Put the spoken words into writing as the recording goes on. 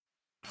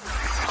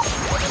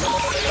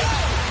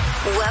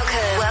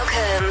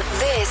Welcome.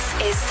 This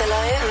is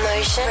Slow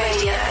Motion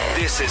Radio.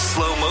 This is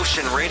Slow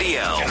Motion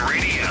Radio.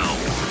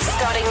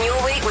 Starting your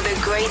week with the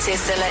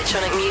greatest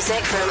electronic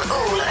music from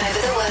all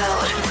over the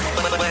world.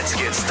 Let's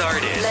get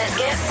started.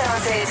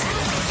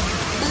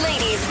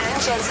 Ladies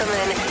and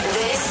gentlemen,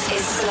 this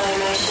is Slow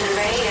Motion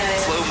Radio.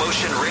 Slow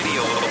Motion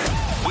Radio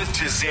with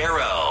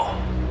Jazero.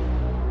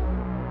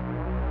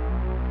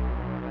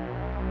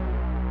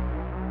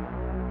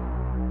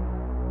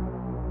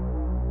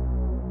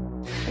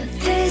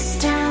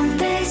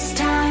 This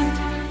time,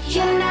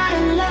 you're not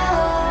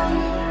alone.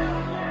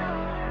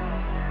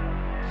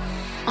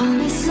 On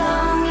this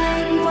long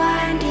and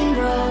winding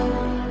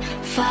road,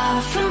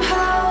 far from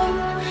home.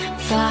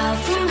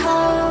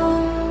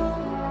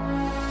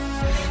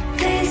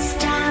 This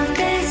time,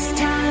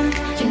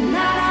 you're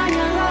not on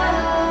your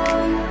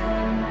own.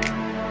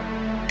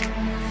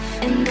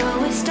 And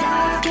though it's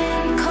dark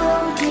and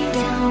cold, deep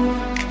down,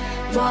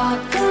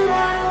 walk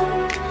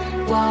alone,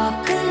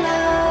 walk alone.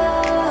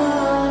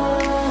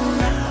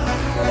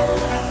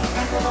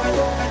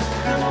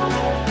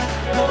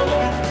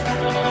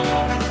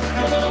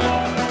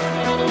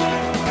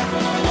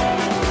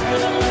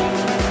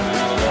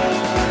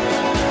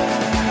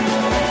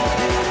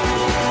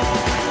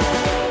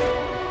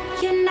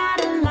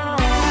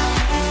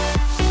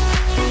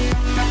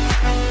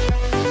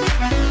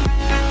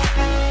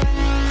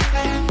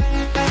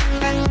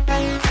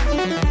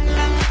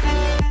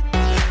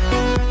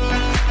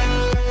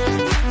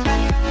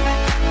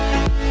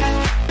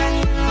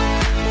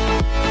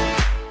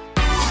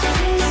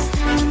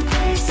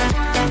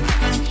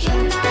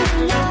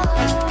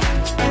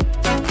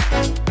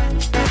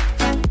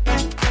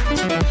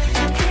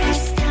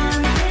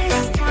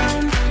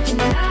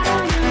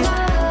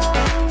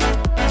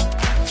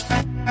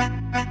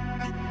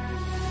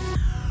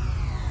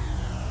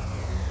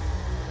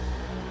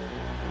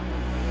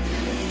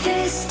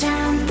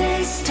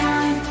 This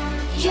time,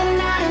 you're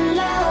not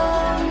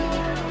alone.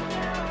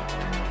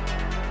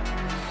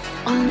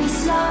 On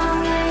this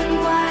long and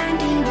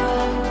winding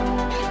road,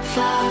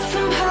 far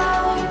from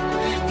home,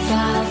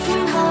 far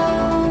from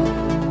home.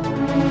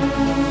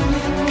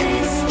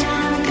 This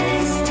time,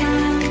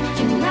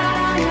 you're not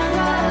on your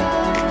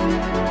own.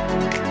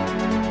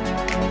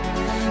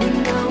 And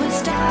though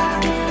it's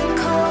dark and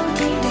cold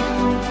deep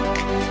down,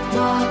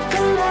 walk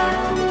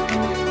alone,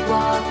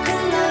 walk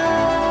alone.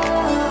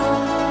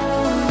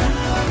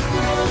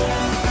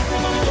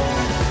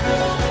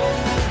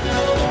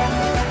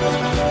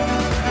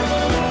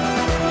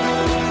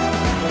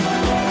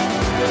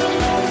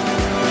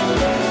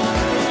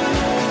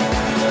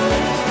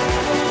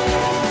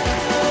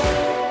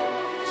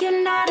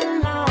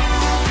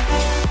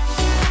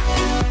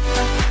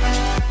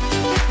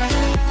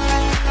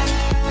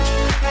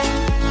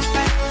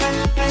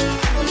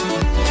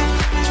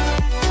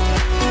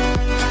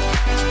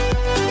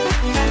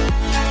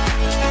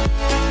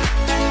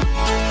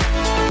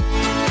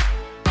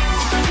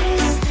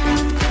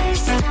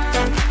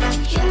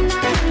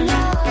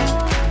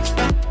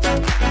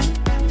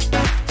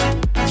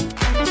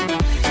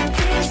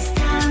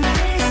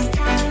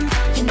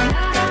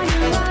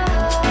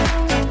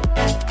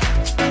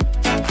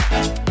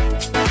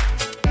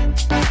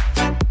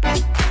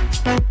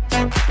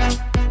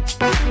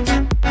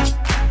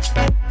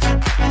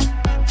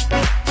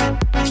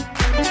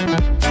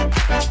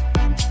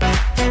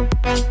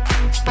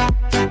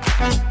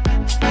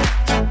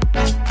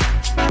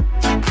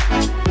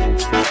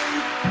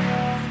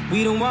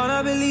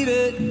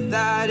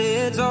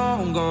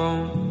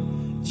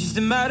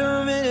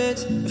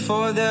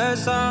 Before the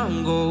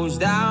sun goes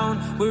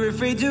down, we're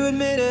afraid to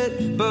admit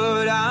it,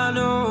 but I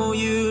know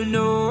you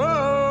know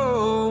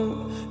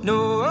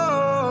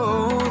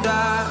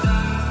that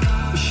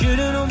we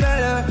should've known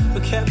better,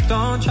 but kept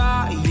on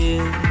trying.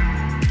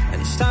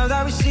 And it's time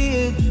that we see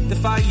it, the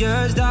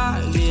fire's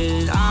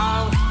dying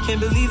out. Can't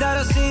believe that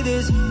I say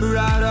this, we're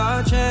out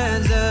our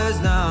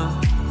chances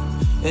now.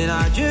 And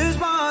I just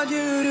want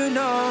you to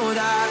know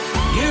that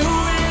you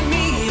and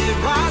me, it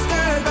was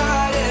good,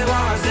 but it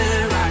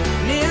wasn't right.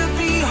 It'll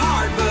be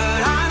hard,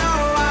 but I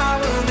know I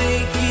will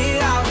make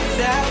it out.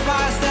 Step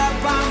by step,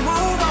 I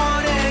move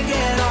on and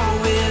get on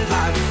with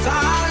life. So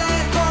I'll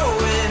let go,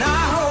 and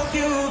I hope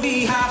you'll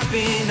be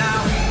happy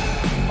now.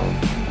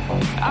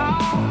 I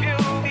hope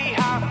you'll be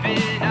happy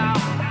now.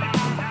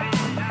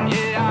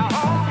 Yeah, I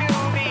hope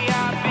you'll be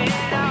happy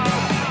now.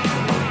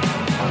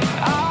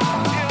 I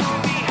hope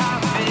you'll be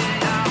happy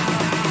now.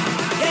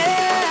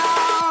 Yeah, I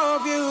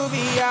hope you'll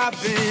be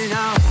happy.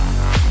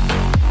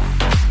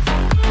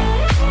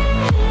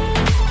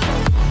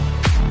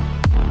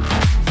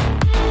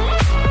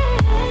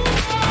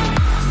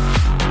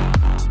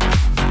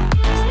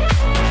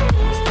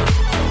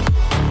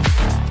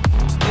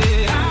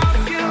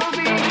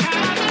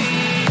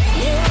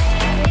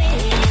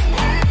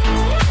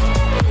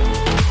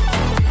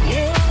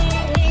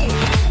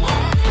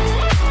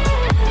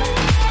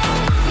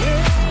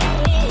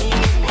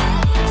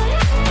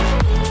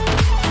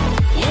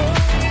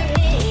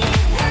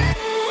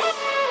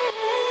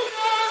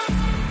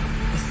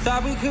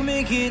 thought we could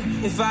make it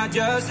if I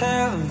just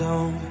held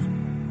on.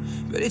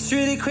 But it's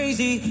really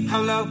crazy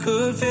how love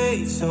could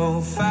fade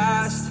so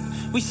fast.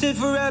 We said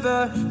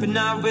forever, but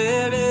now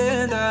we're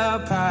in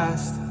the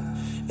past.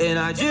 And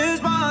I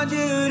just want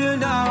you to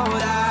know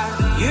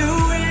that you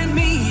and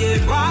me,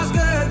 it was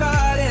good,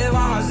 but it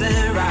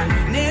wasn't right.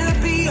 And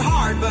it'll be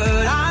hard,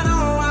 but I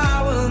know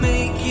I will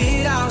make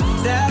it out.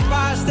 Step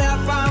by step,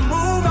 I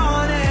move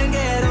on and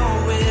get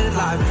on with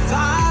life. So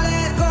I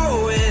let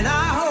go and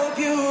I hope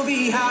you'll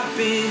be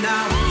happy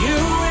now. You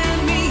and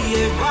me,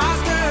 it was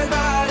good,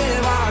 but it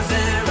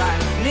wasn't right.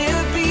 And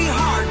it'll be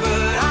hard,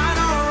 but I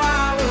know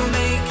I will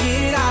make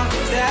it out.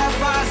 Step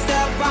by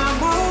step, I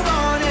move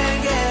on and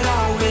get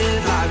on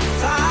with life.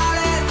 So I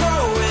let go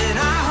and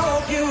I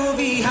hope you'll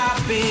be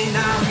happy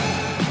now.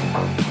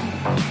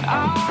 I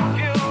hope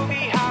you'll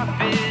be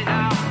happy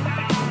now.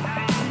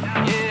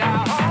 Yeah,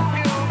 I hope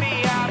you'll be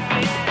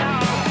happy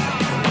now.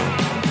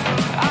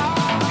 I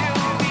hope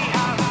you'll be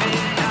happy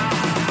now.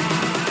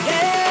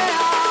 Yeah,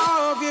 I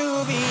hope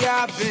you'll be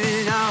happy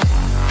now.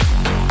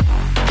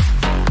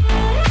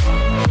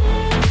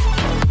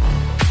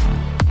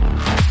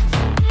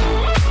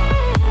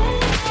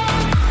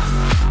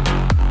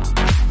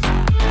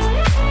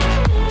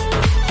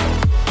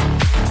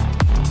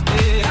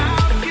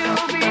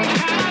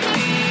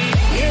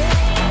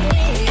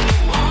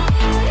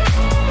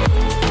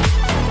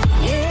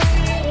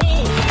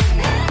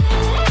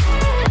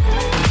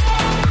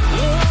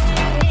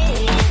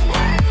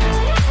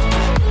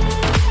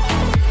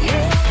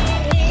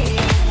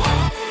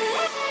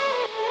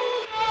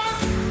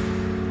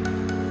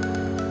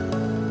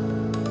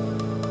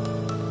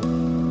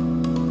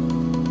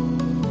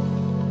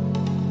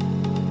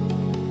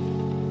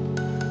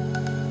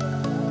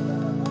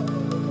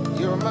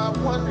 You're my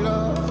one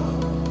love.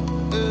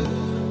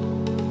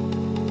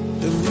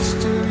 The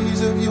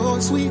mysteries of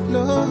your sweet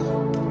love,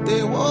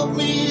 they woke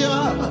me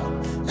up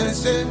and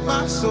saved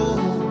my soul.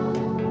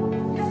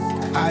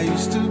 I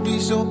used to be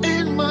so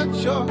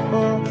immature.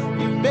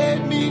 You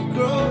made me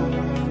grow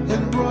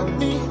and brought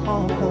me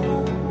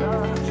home.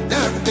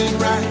 Now everything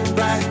right.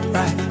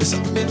 There's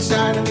something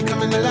inside of me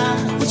coming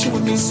alive. With you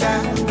and me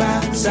side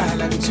by side,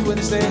 like what you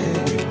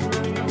understand.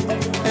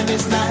 And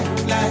it's like,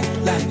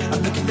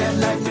 I'm looking at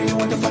life through your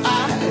wonderful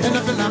eyes. And I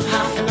feel I'm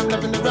high and I'm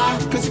loving the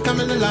ride, cause you're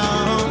coming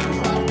along.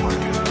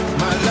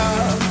 My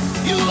love,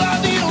 you are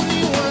the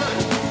only one.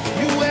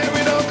 You where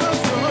it all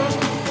comes from.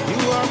 You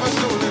are my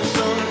soul and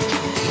soul.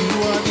 You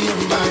are the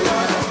only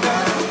one.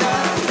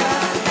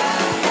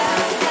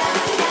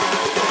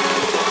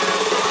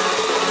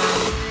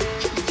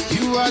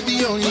 You are the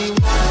only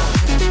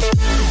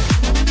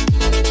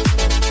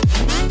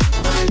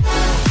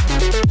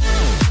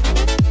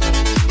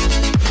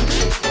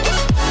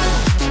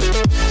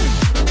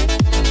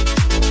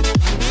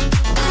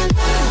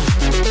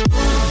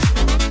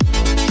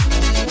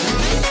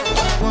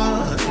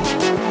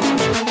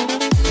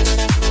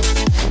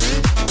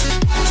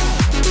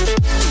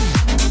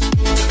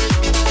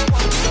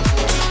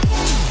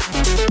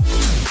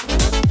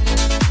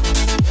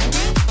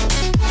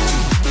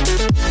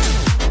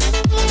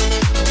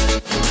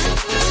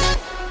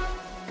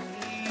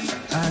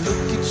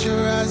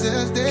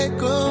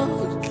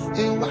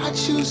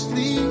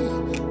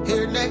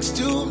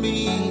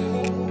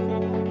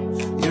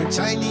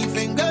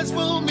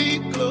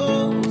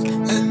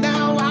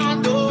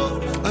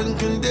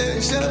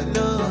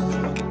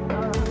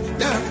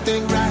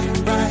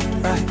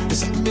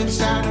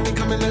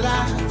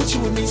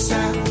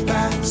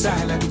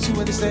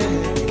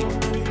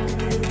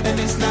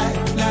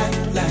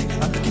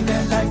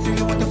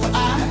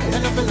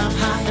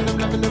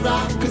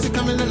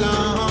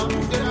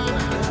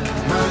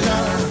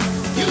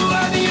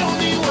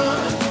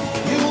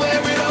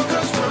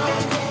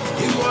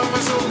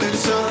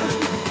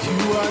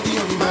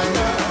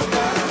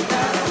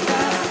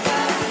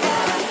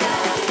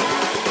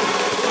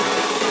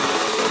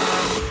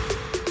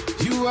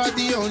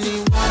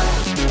one.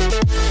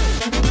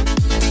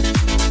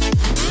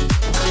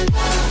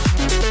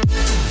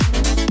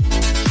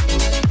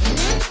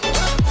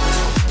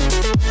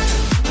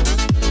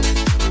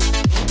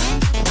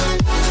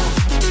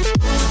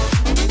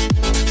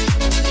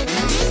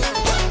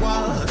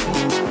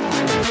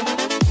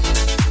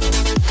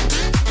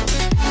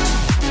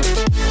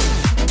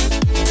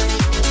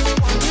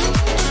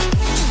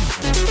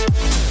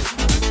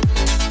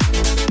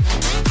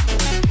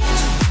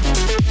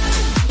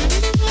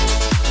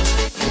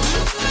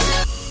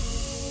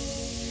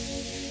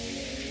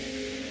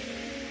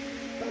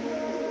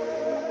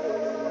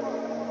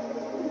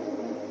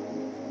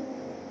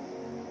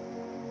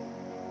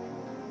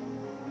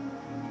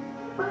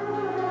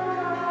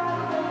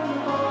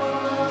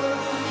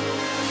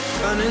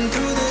 Running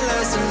through the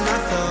last of my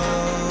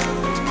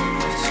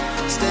thoughts,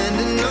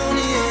 standing on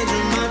the edge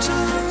of my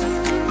time.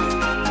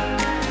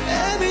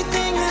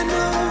 Everything I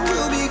know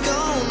will be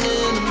gone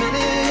in a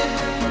minute,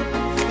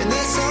 and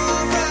that's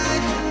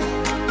alright.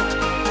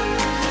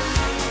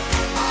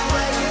 I'll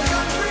wake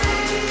up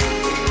free,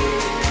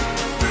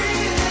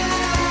 free as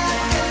I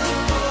can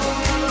fall.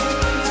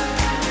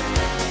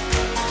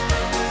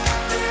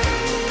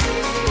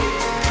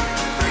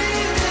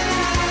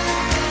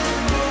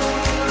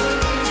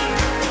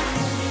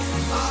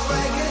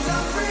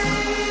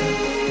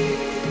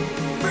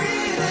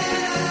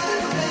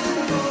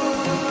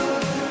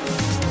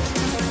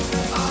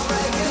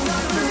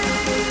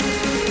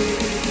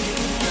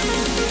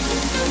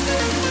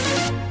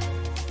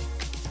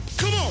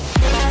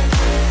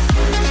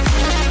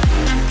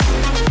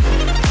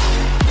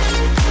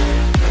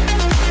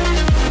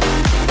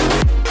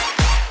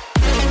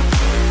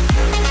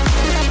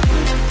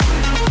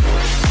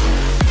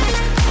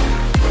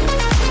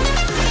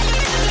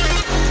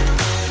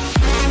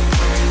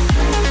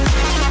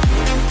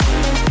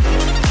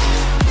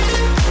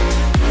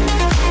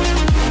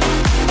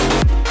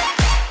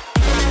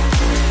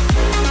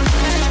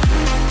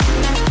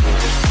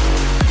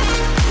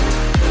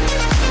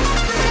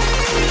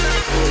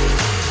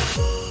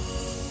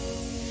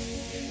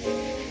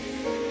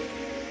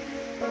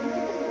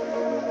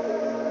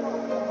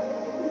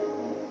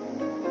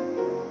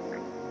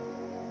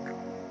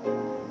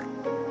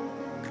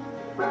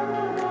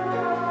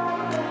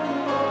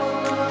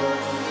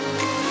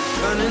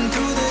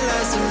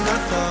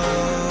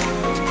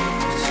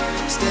 thoughts,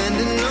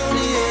 standing on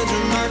the edge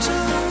of my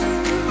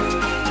time.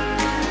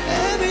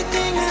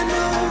 Everything I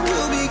know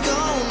will be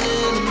gone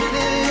in a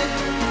minute,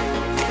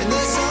 and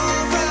that's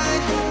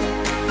alright.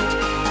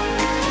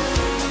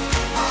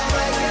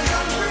 Alright, 'cause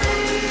I'm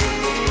free,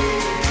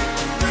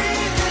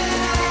 breathing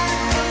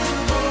out and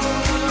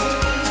forth.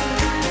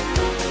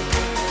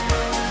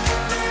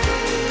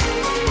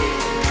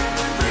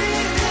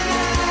 Breathing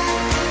out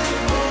and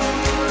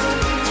forth.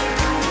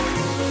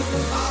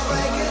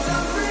 Alright, 'cause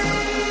I'm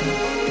free,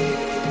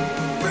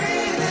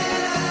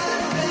 breathing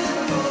out and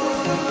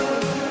forth.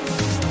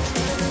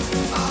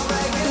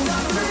 Alright, 'cause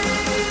I'm free.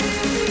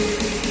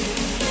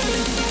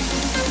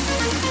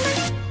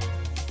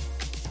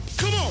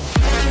 Come on.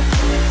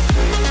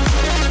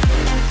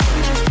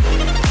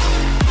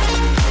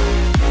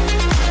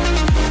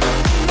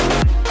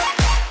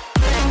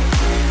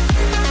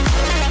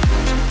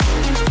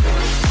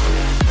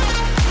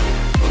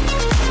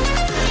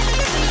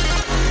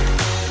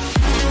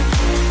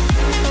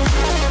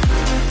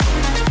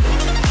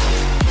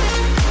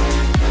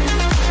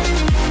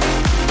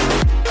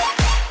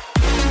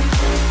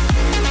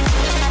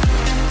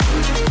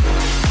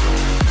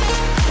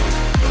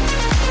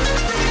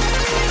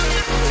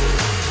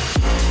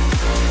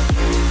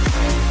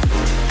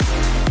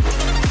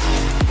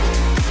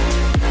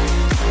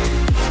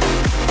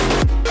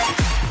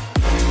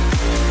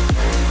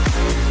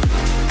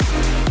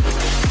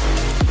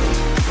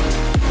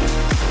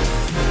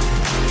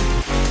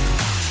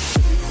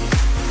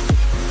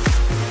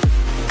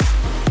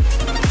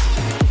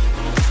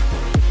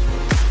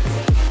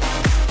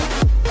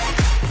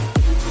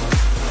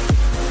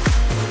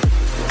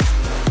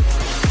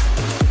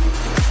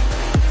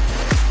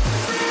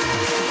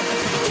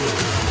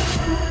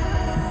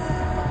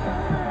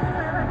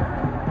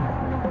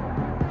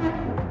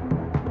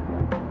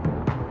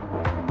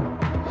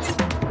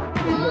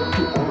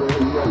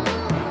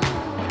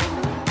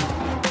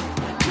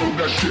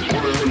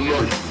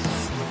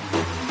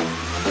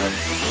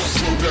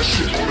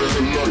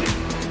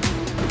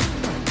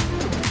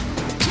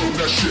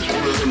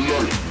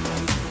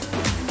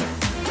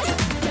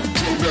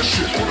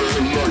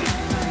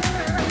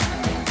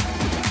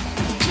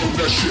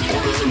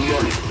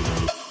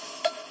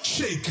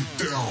 Shake it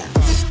down.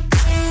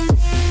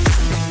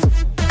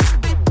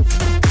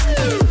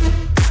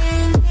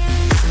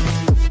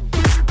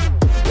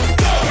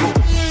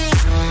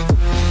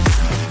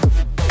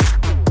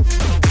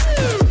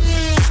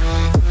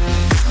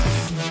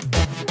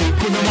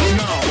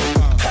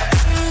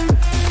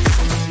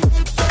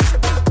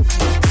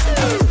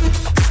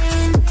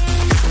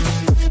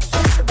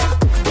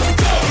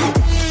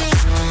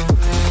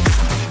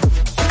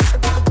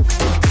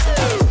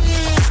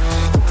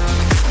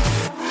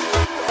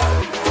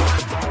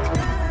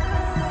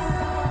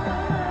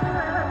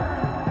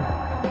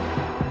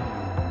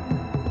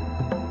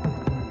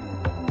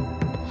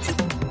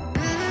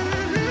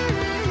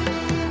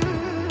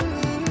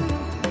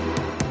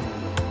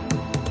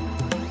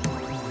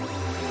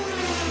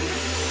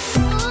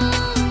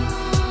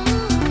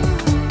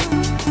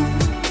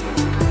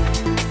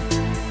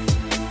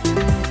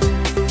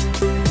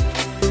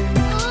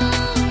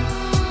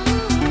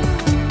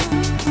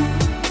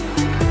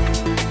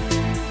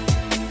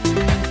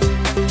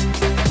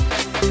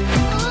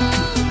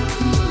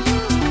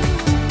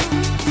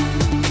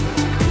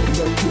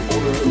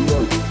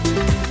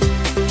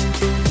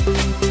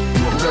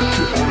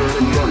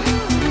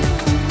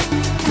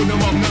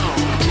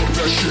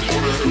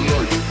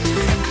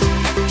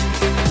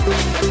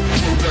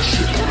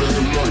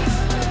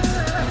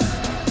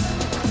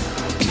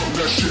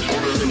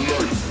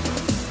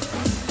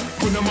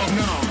 Put them on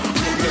now.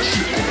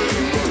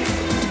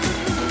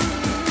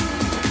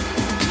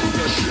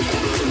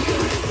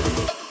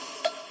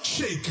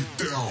 Shake it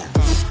down.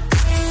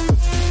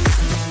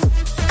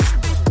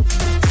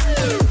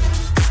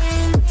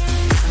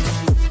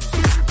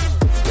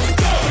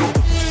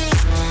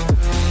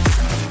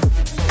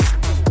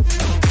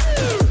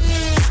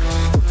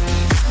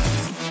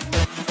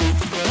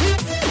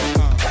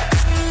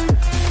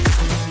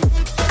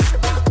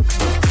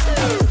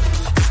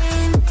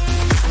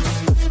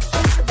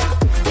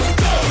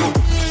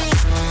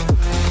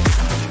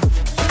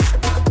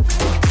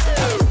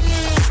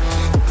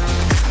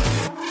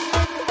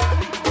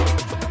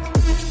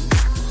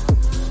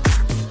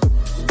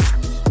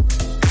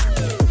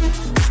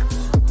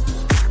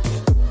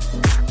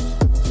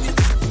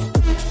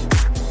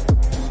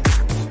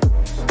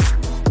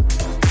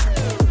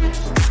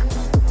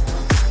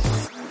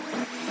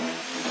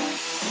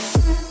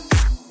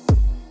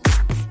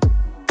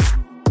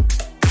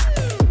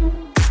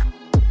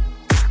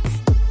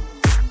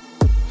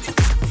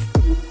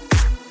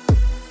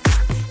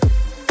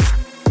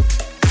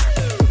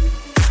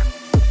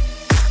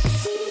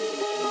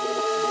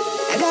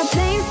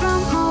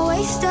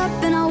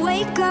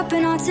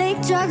 And I take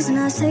drugs and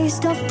I say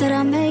stuff that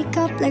I make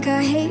up. Like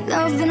I hate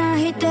love and I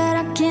hate that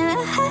I can't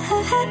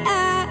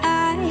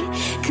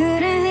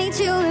couldn't hate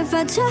you if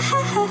I tried.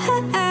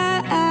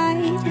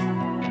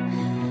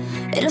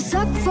 It'll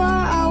suck for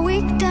a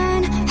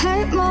weekend,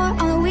 hurt more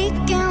on the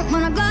weekend.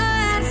 When I go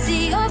out,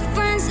 see your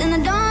friends, and I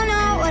don't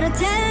know what to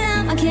tell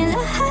them. I can't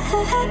lie,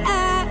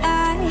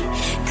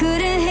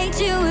 couldn't hate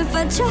you if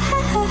I tried.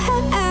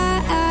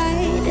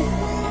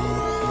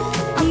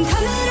 I'm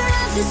coming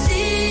around to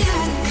see ya,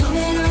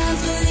 coming around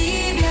to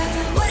leave ya.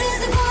 What is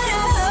the point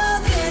of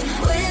hoping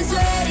when it's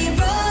already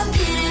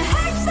broken? It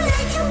hurts to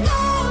let you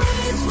go,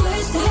 it's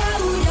worse to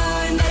hold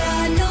on. But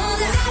I know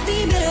that I'll be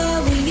better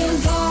when you're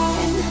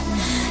gone.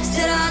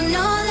 Said I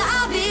know that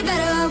I'll be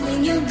better when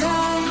you're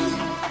gone.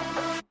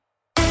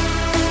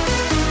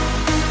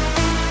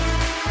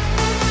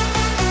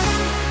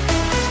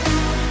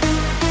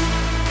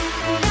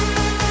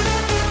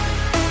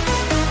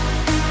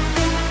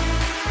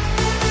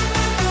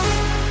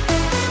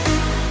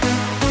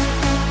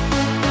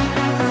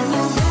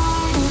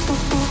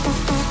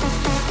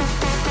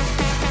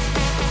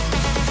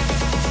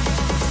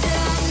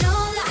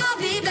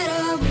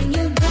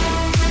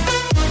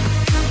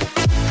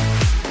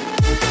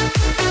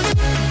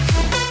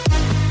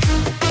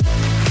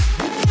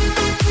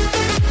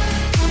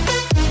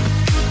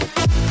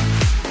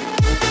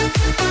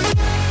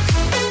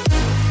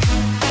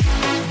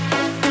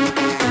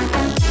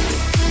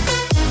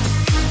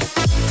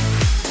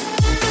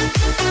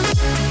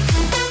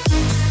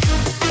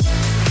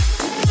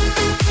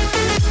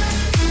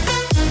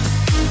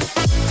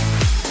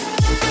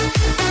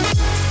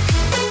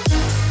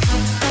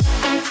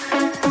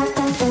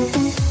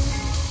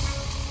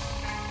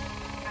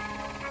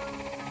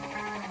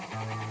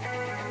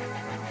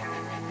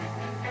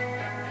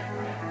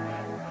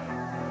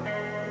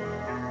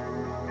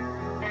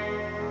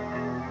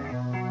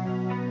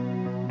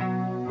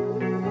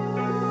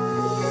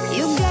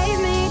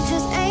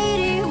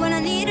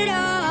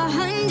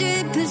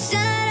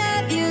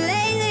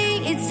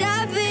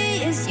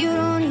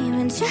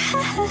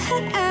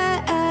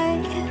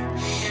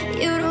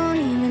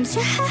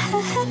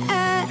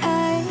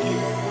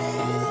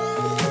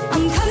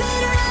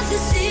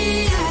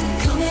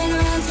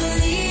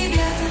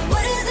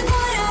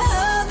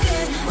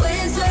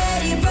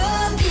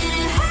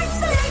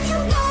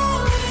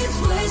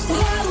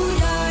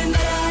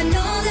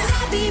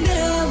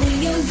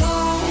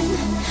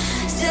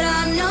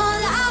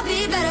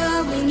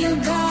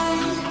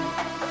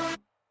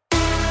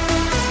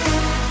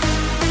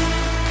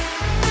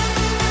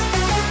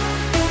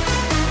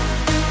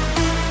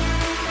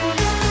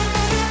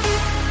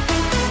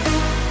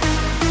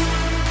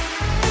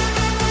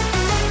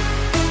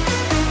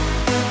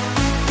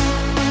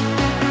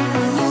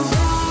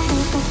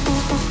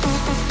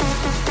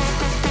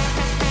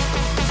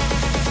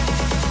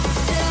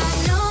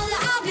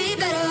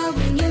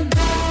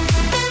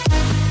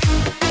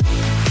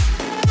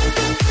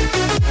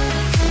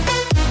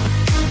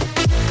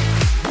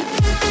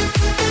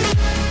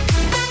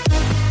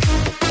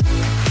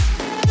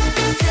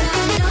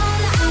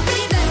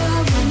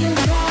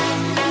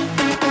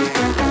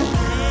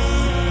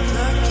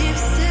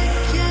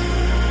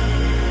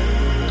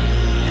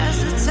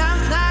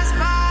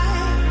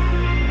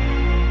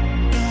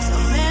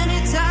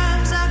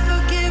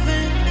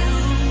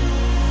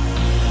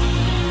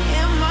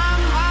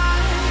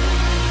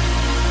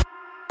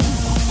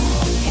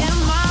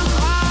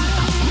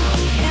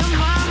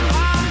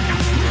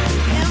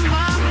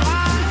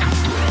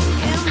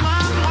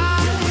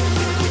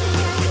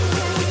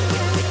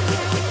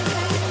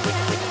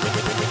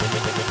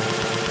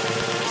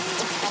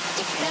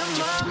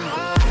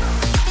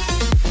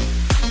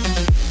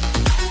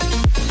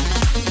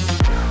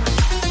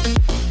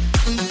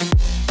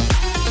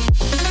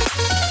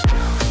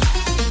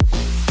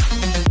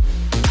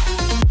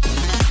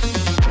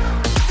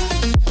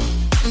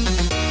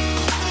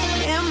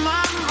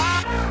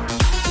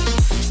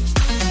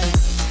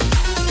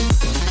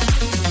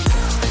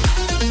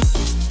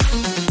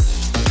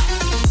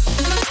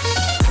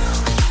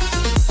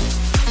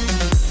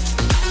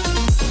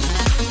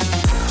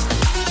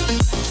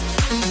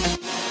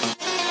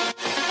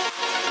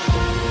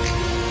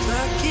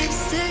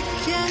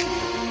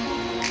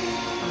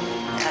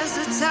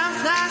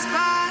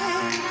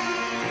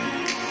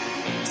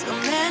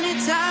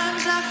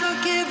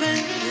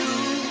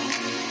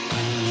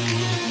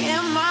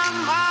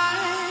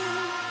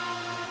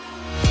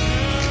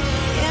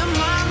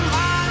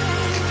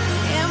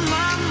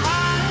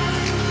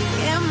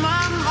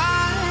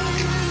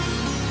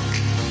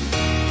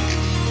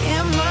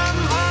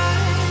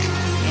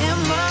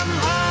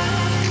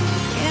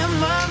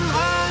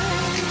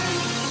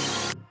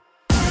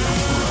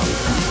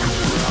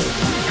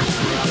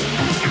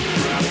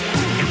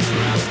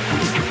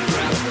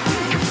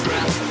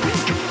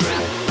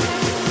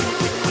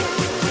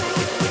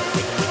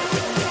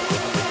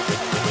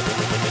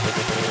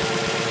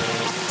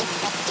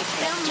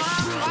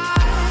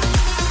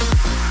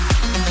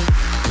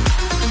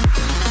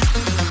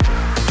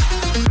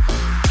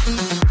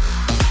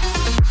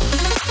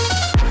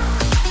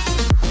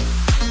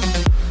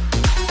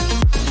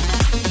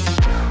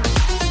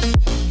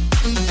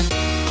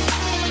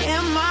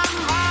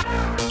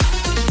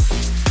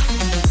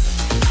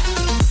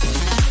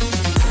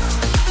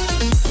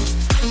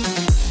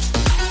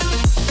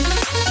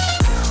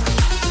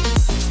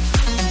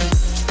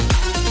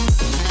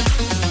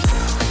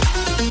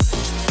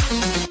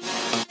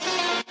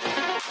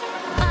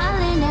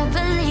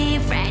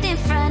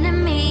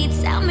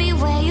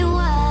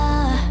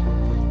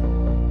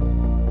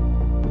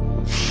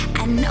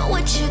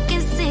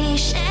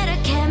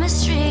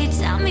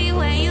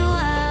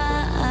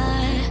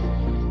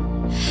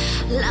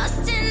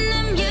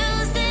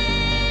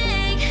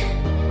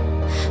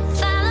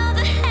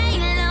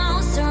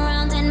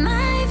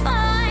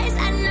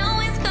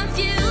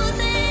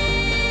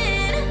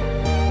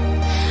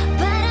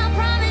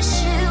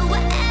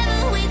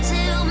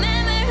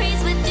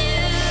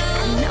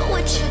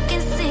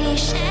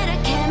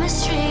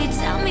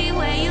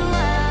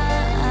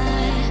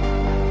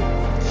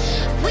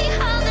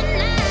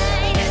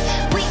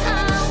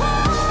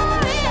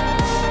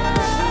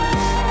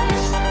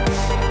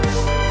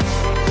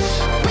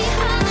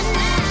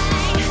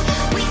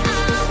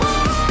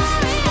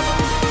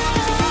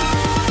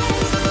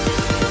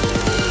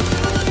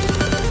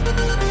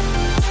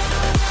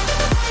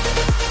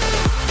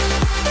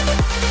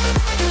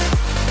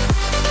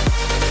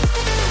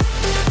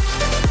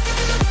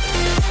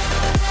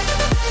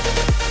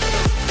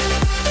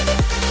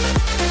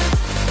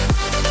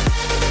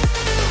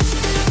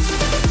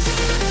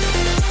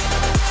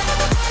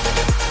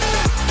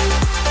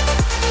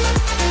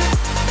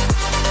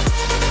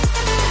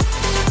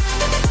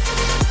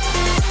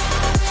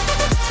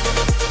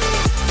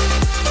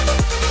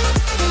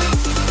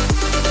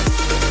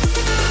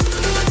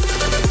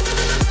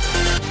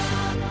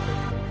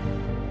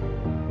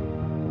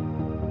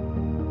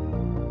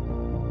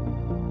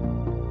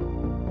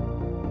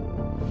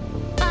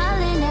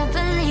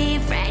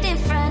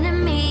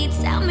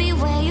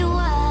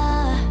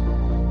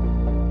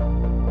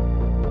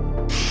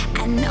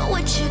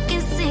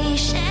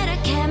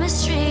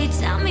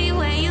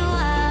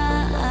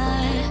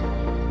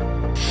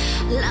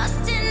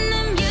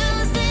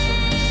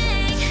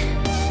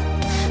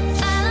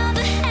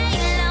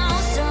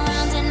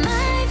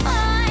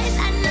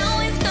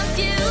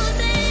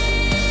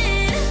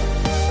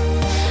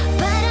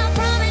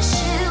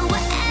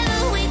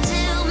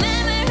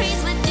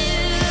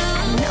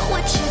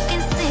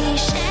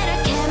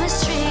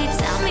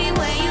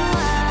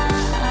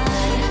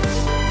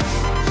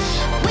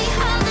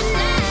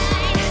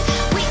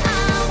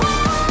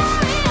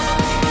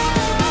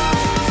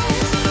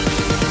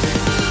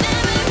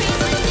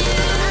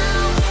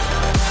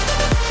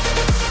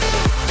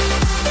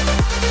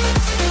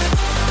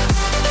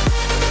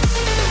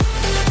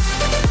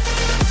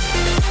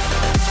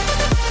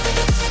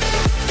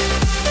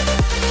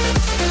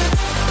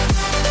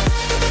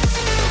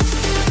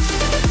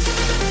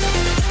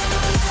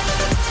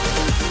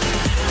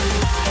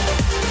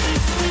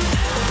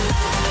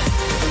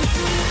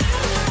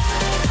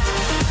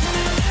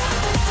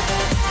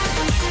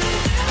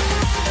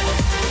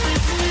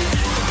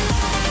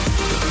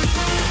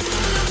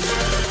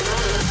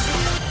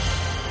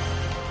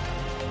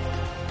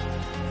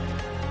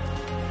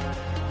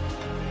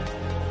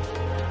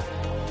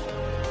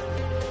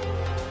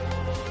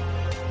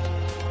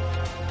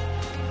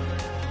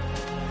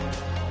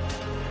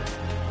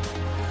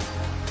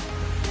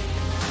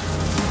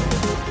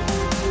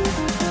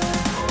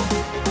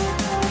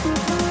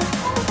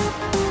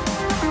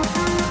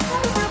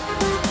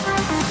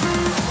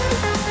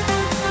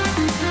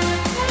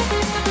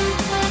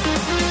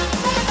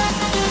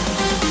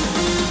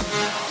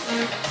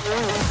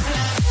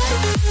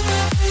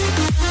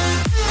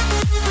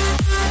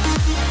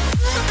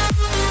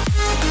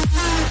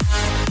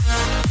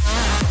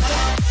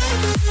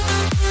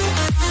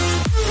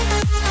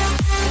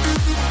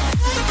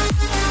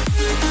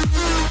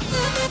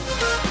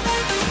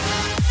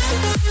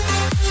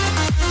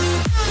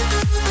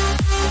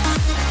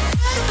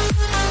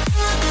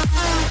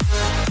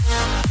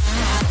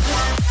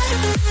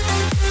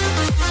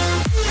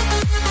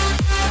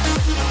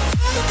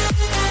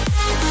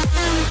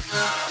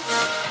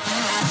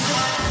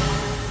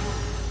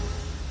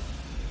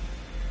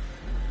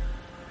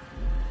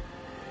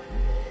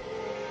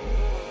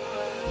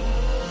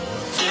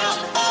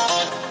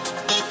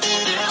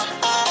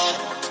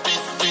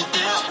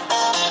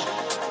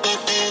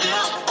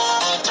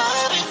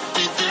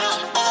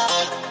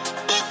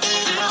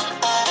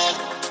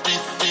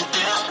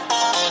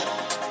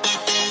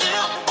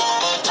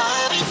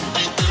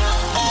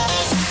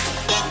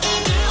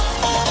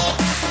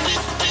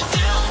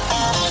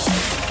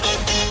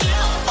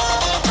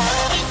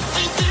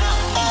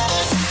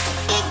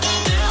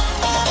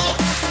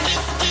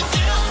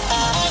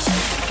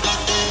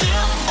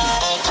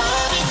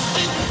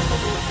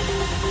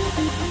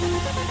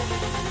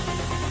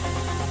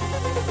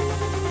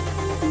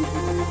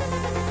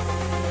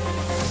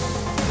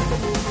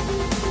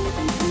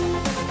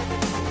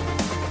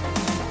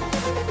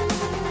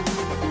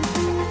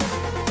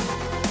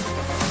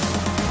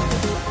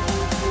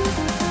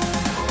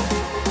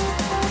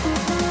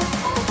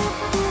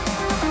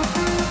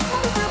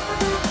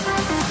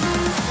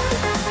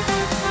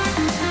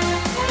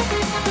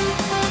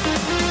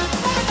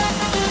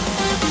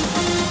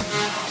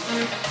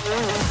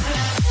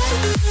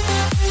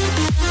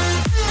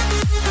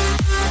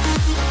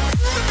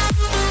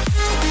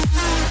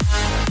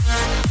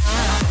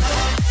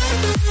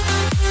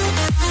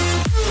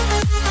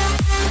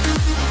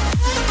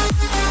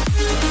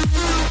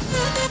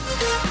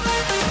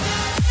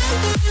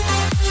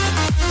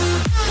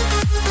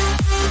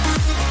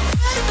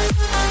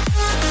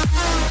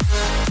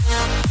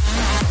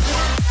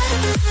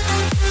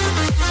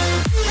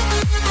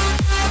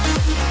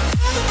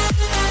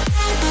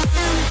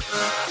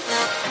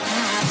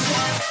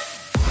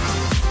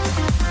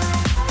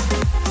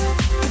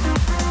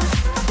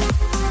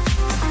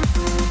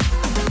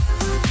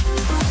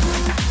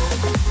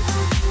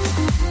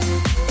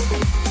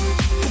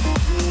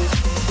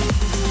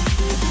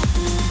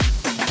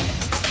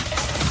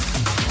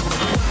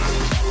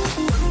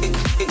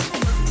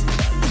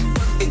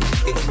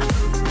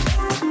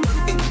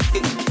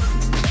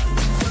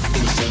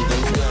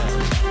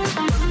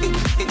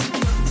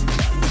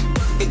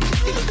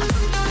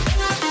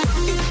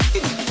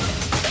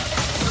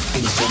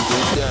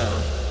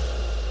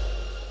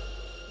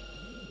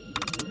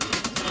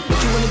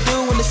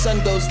 sun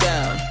goes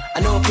down, I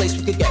know a place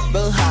we could get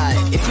real high.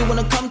 If you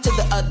wanna come to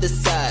the other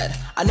side,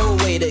 I know a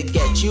way to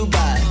get you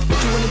by.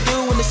 What you wanna do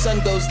when the sun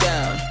goes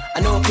down?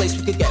 I know a place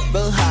we could get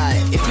real high.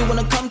 If you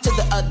wanna come to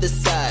the other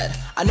side,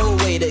 I know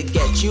a way to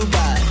get you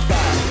by.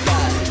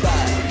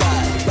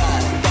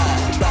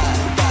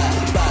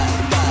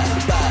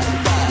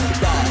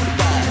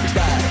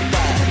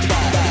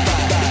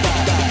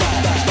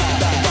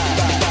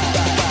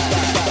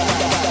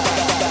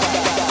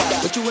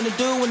 What you wanna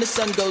do when the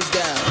sun goes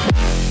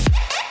down?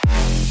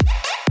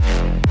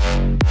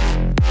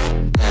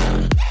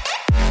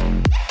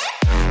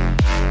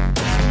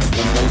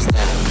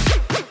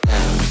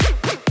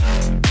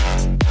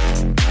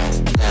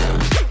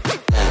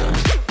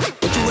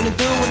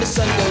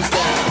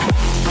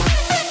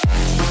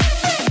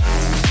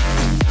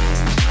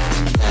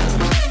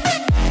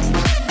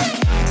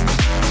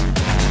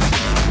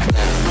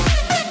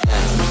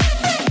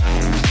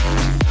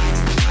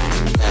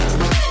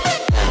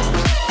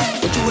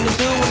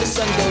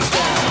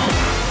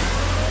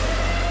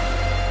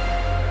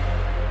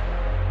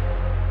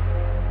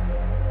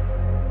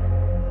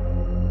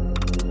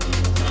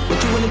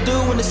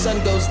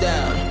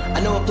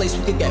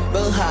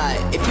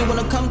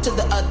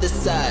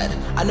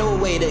 I know a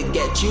way to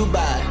get you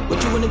by.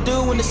 What you wanna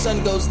do when the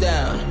sun goes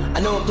down? I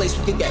know a place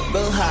we could get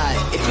real high.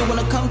 If you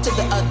wanna come to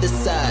the other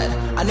side,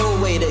 I know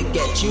a way to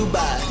get you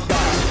by.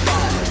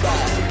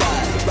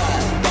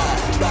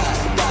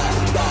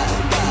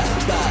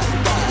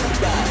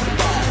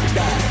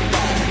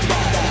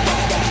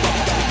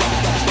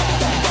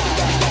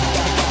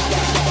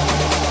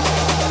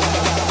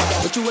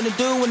 What you wanna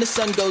do when the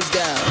sun goes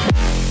down?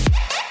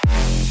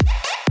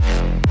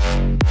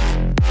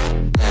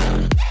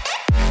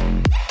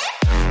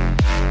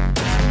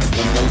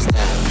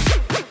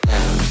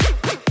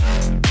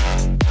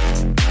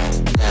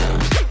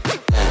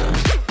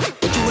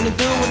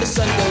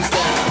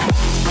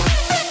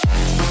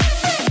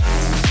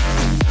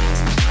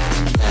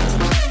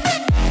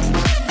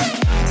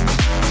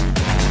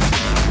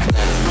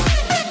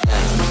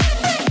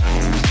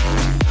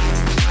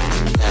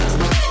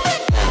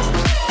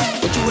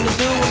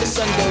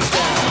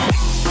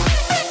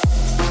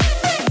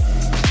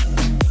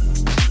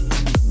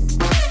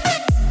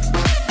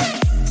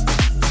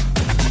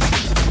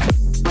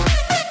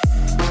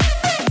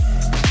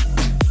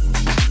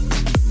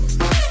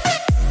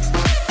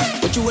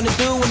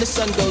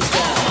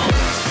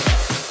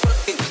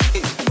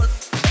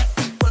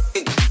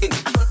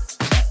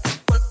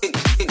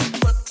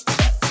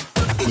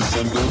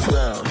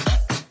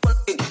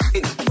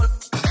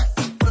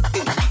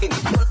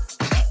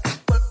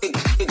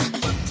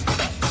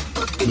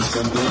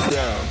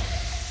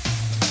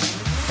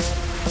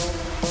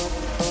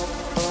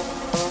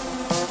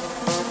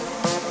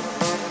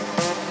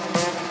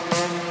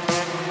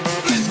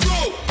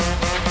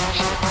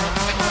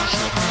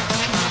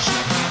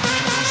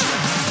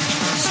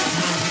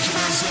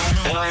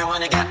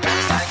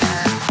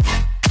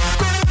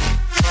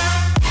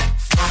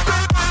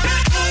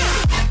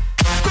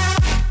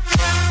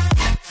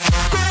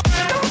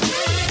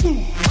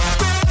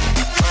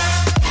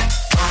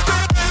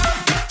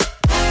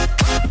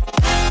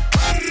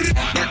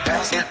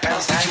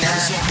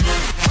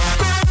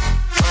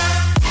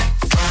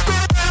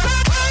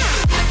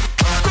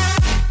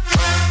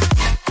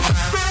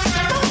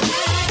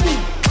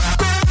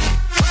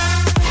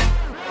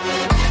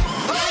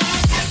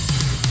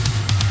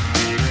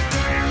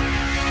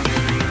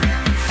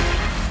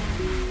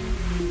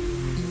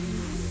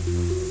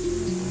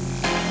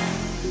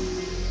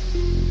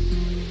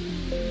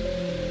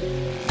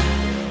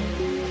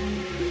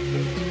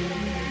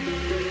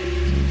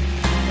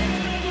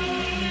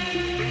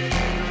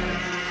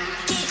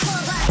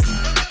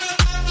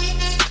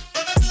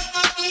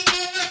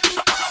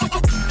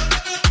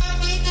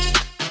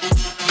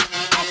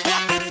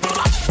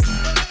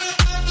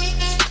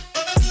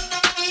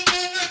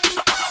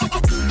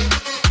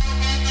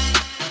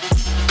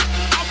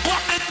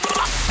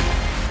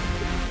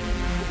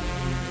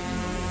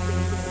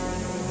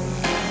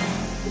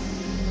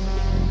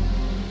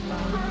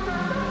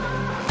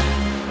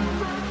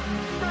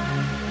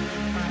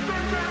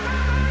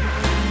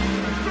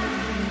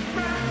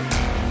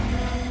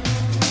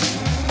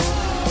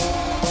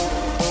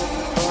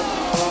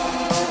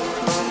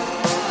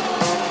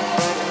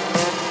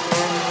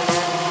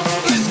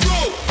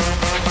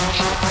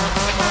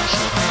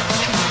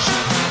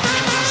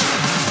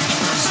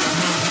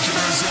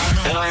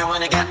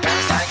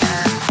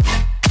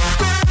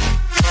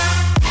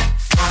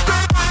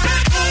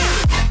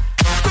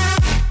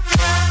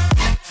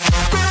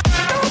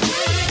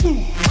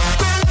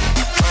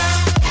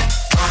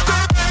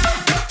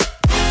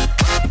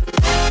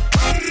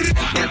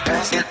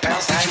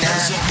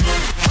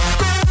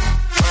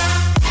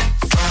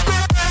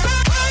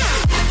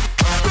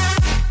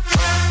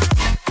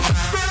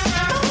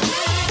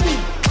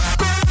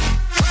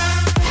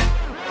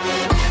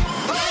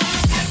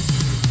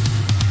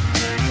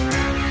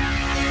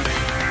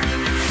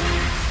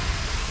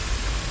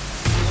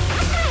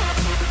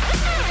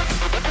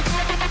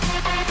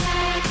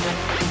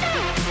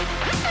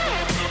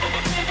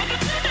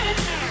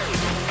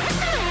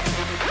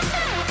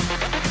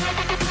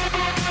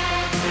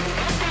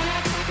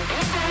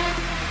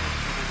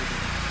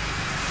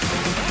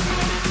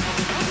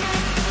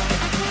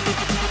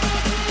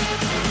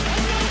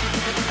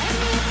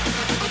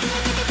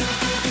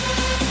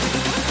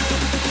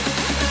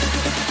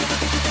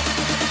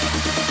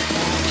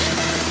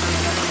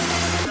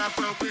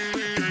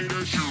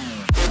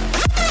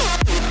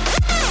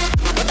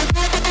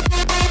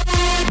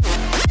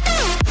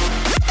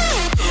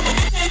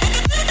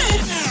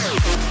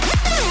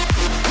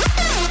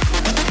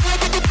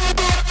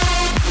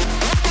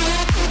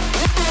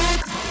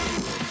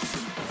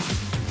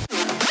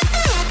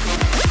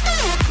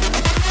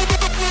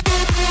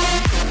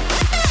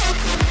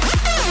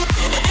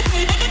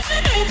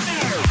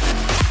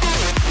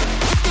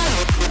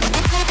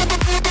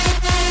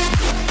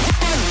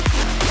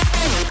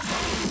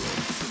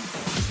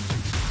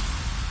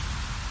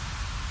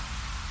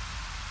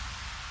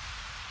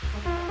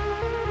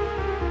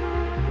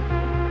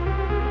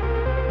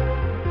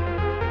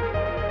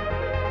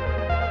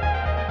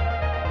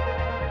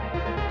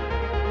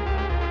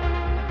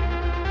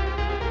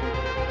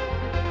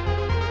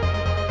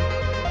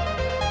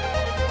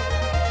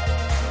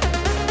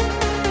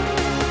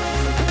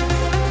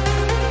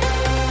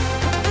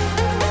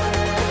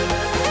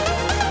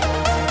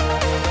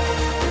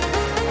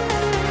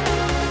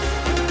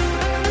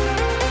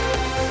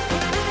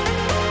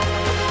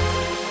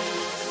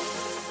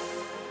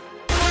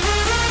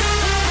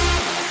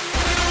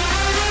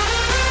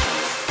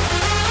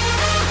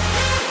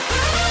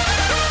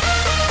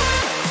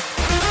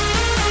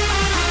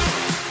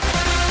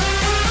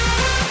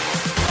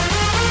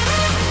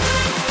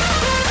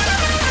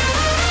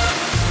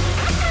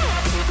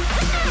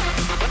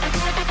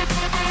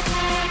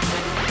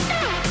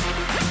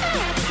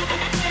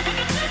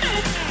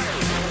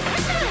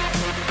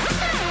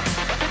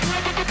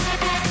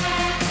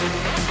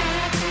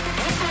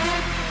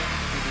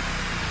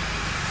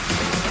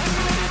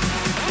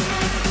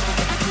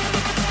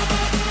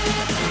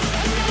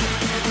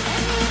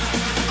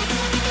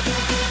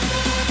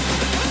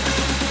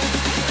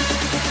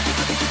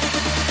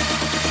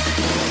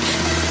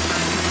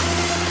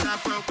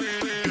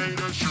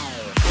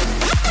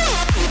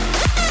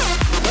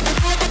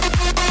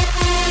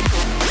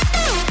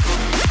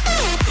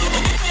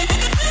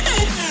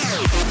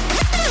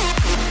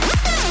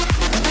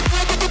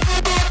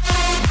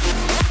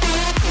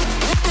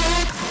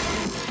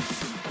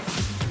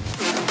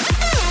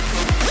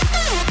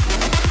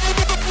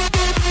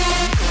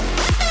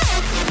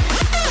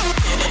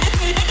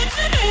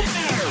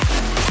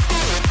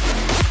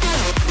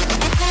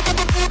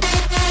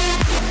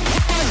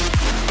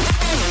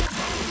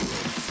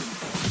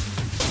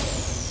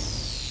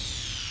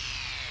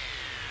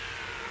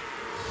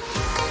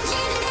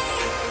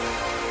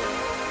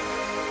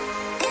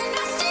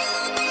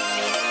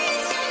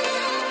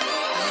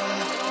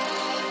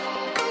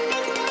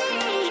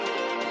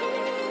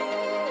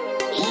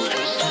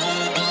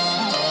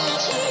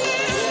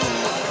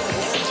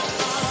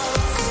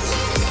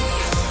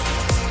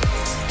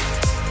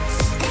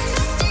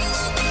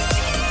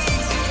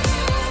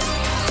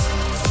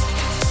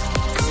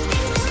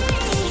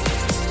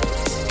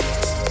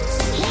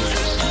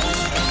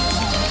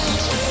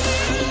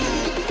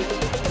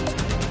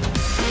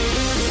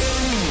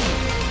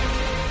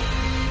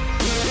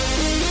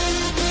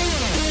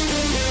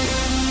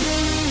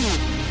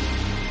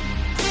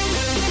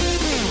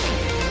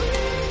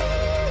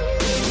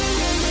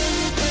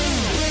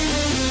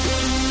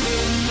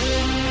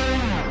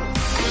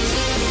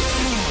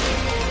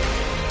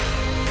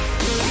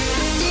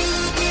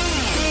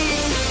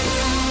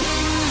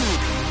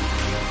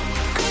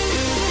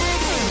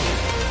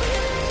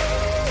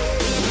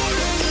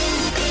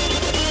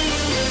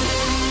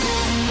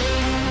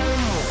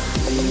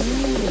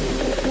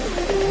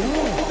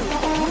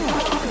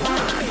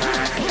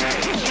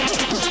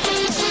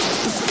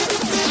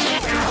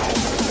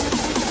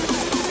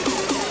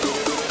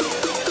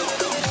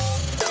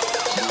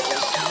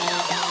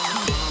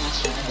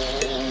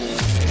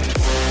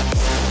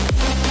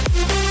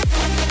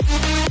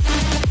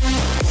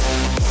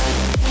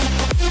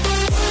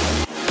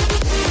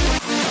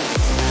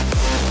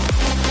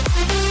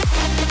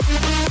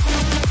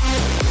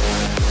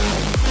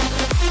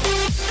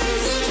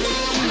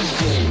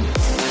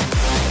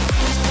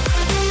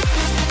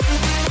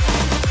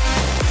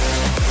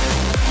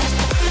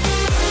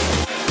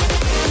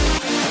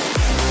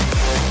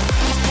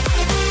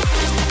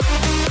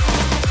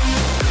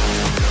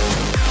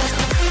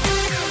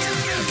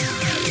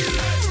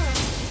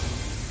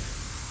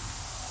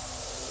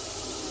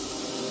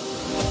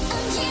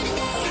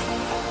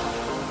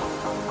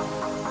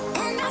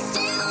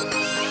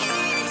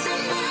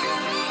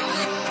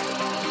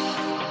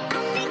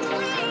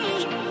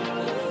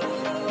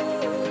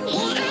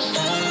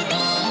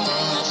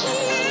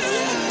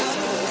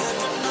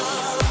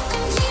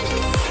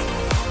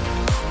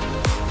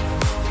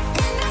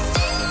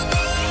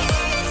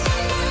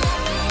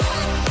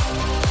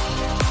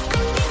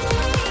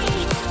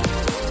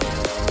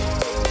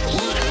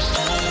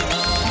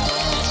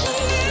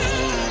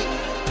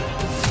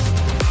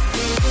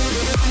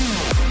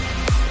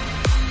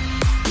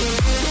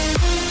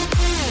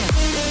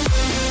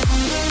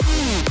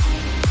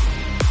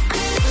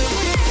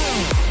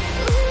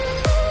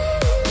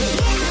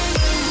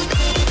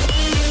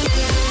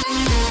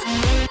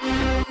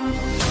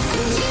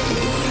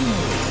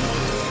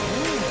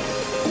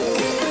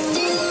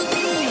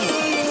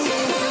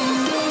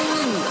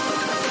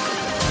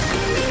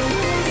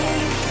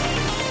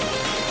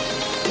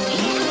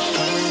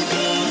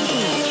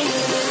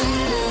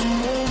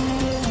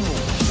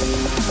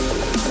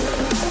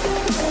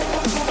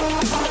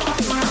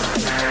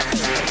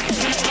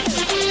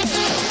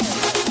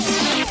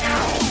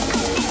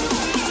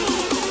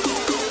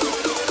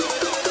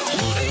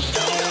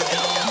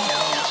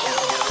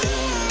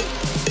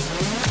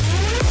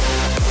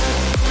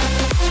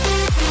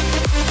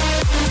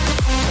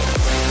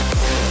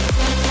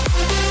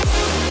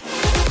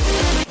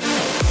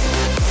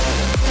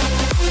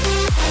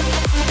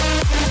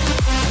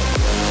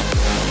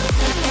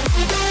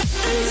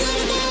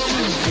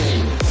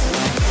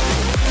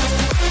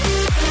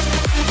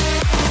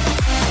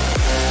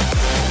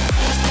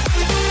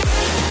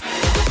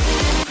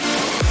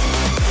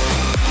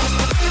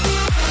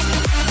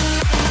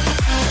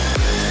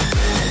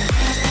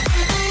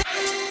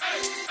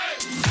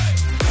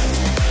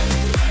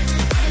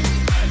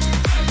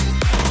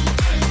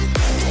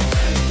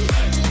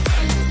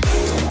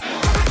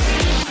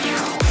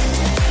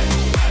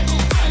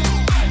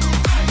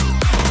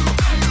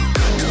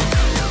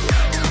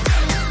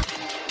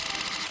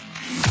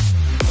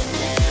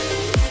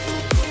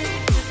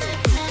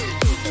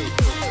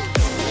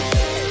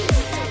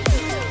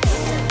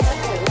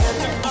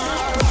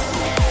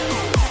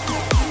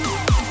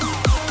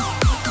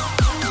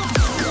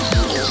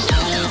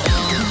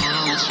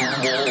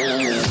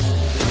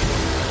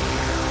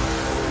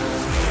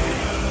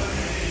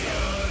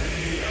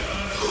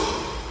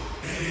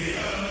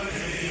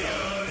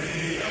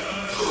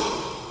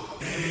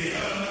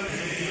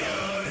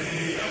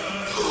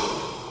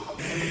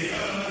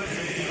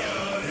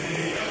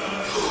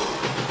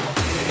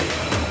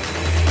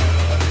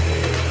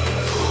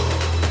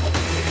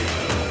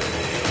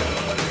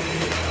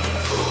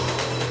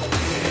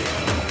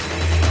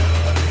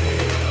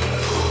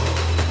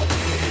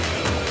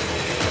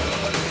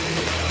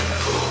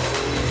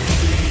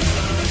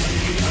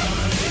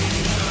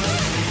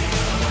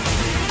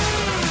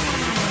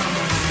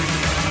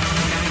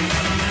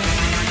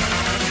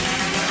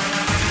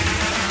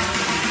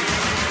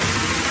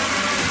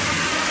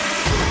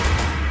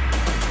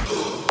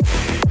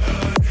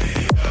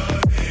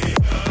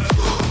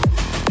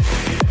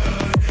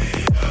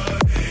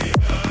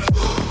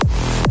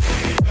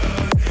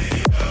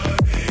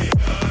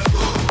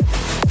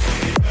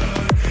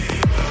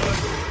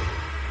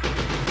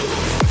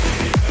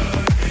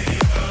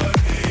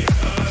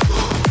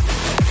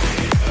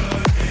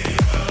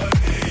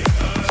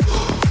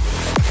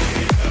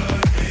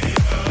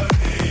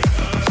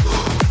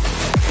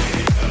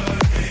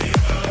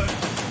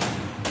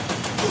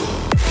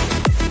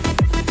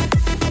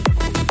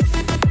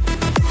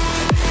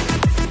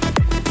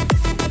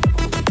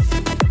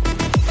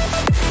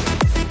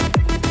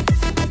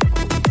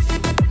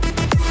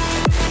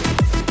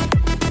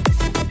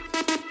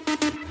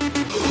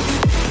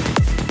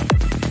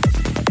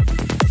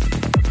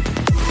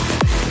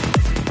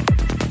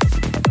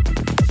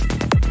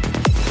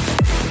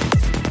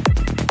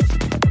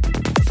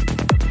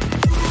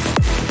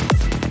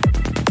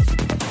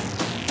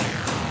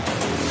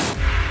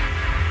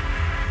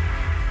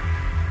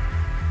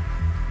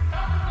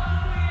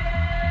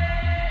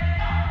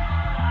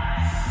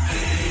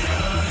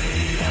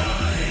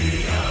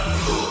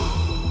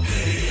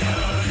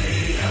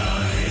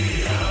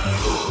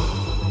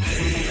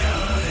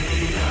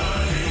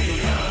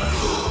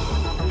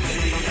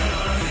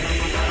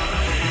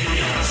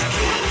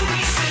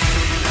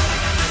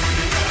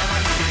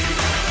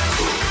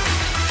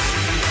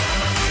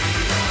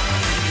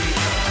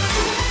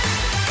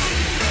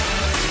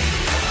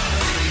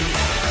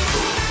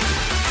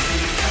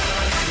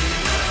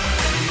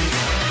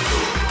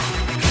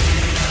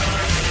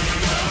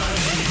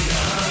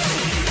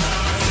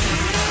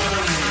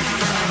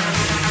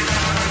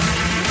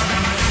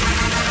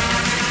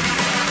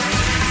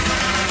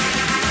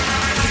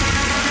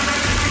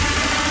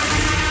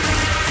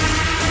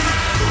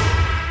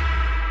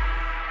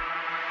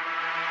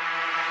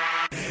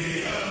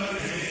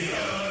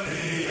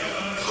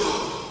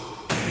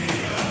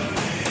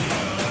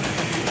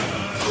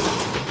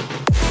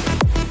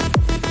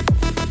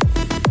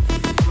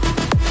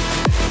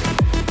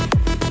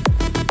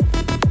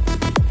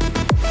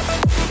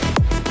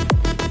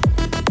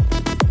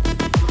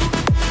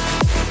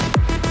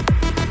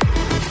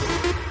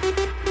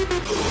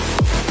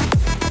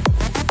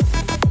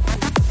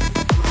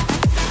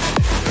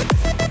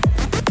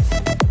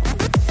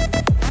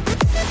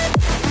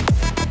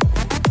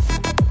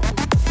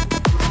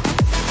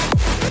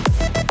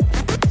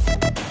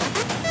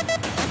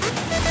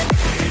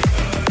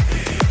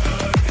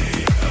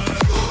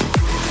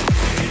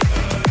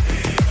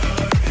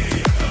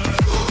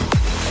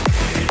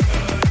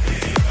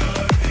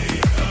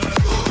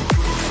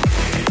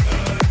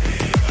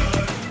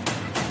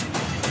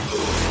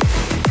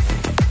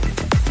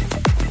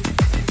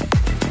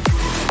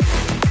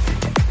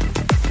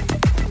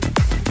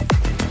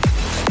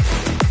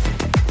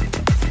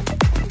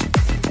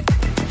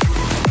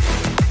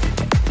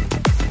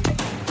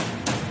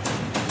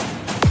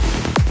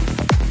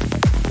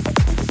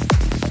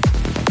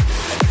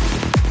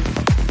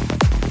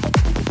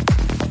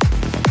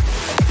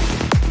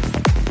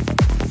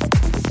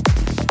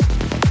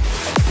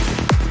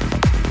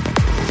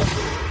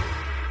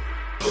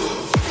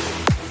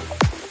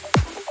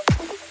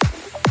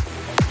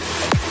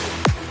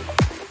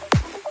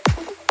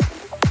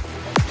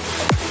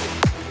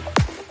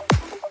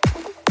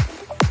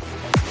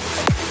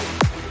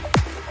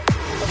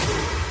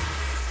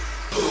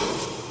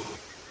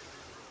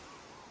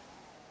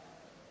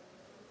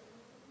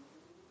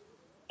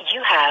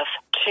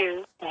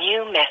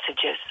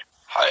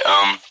 Hi.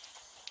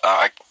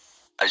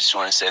 I just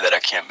want to say that I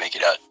can't make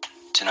it out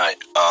tonight.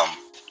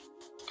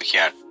 We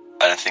can't.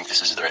 I don't think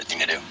this is the right thing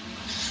to do.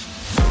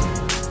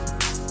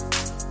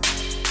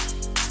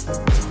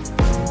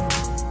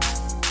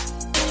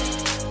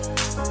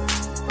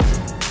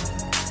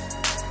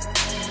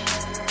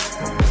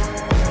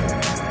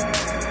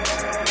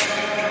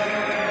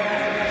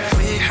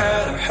 We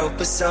had our help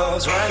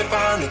ourselves right up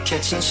on the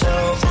kitchen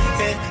shelf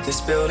in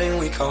this building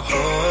we call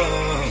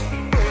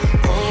home.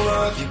 Oh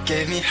love, you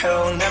gave me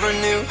hell, never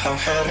knew how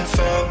heaven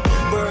felt.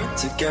 We're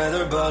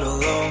together but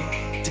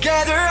alone,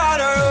 together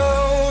on our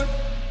own,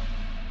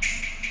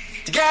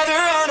 together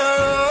on our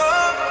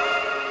own,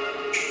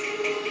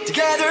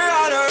 together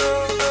on our own.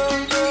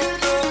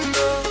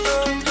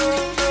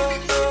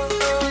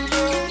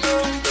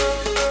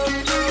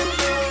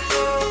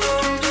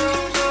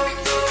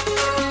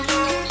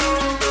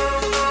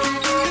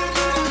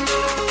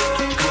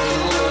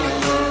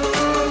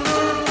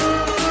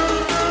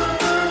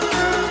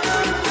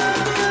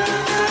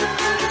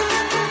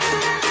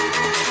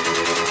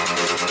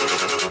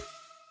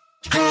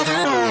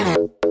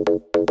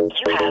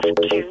 You have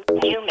 2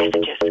 new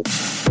messages.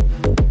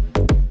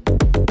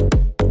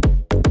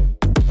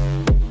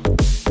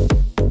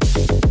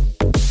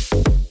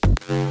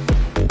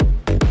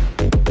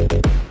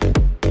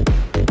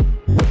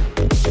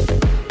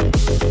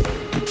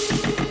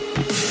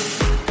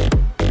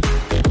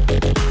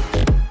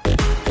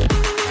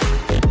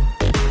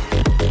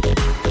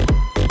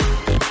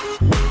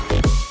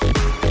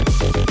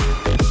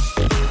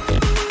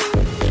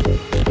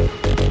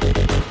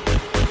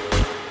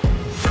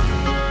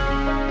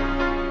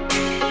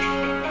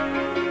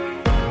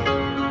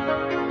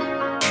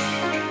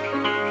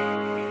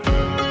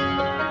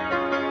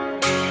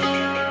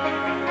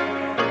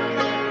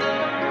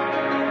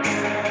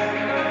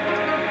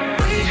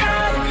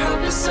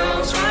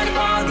 Ourselves right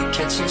upon the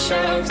kitchen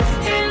shelves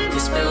in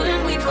this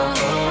building we call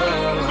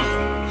home.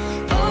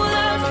 Oh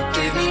love, you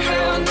gave me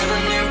hell, never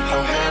knew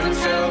how heaven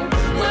felt.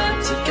 We're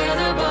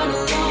together but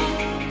alone,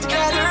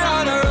 together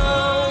on our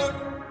own,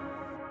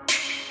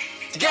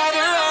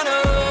 together on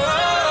our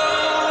own,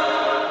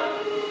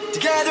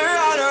 together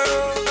on our own.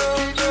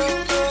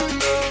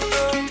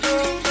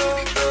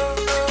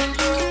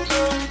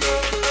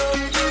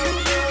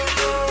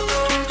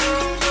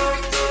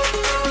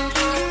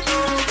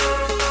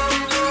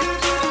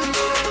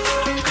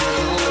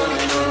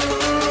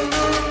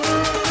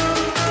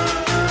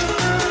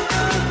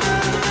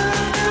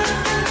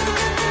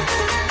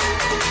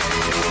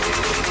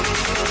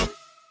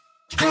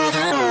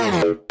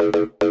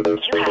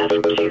 You have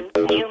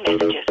 2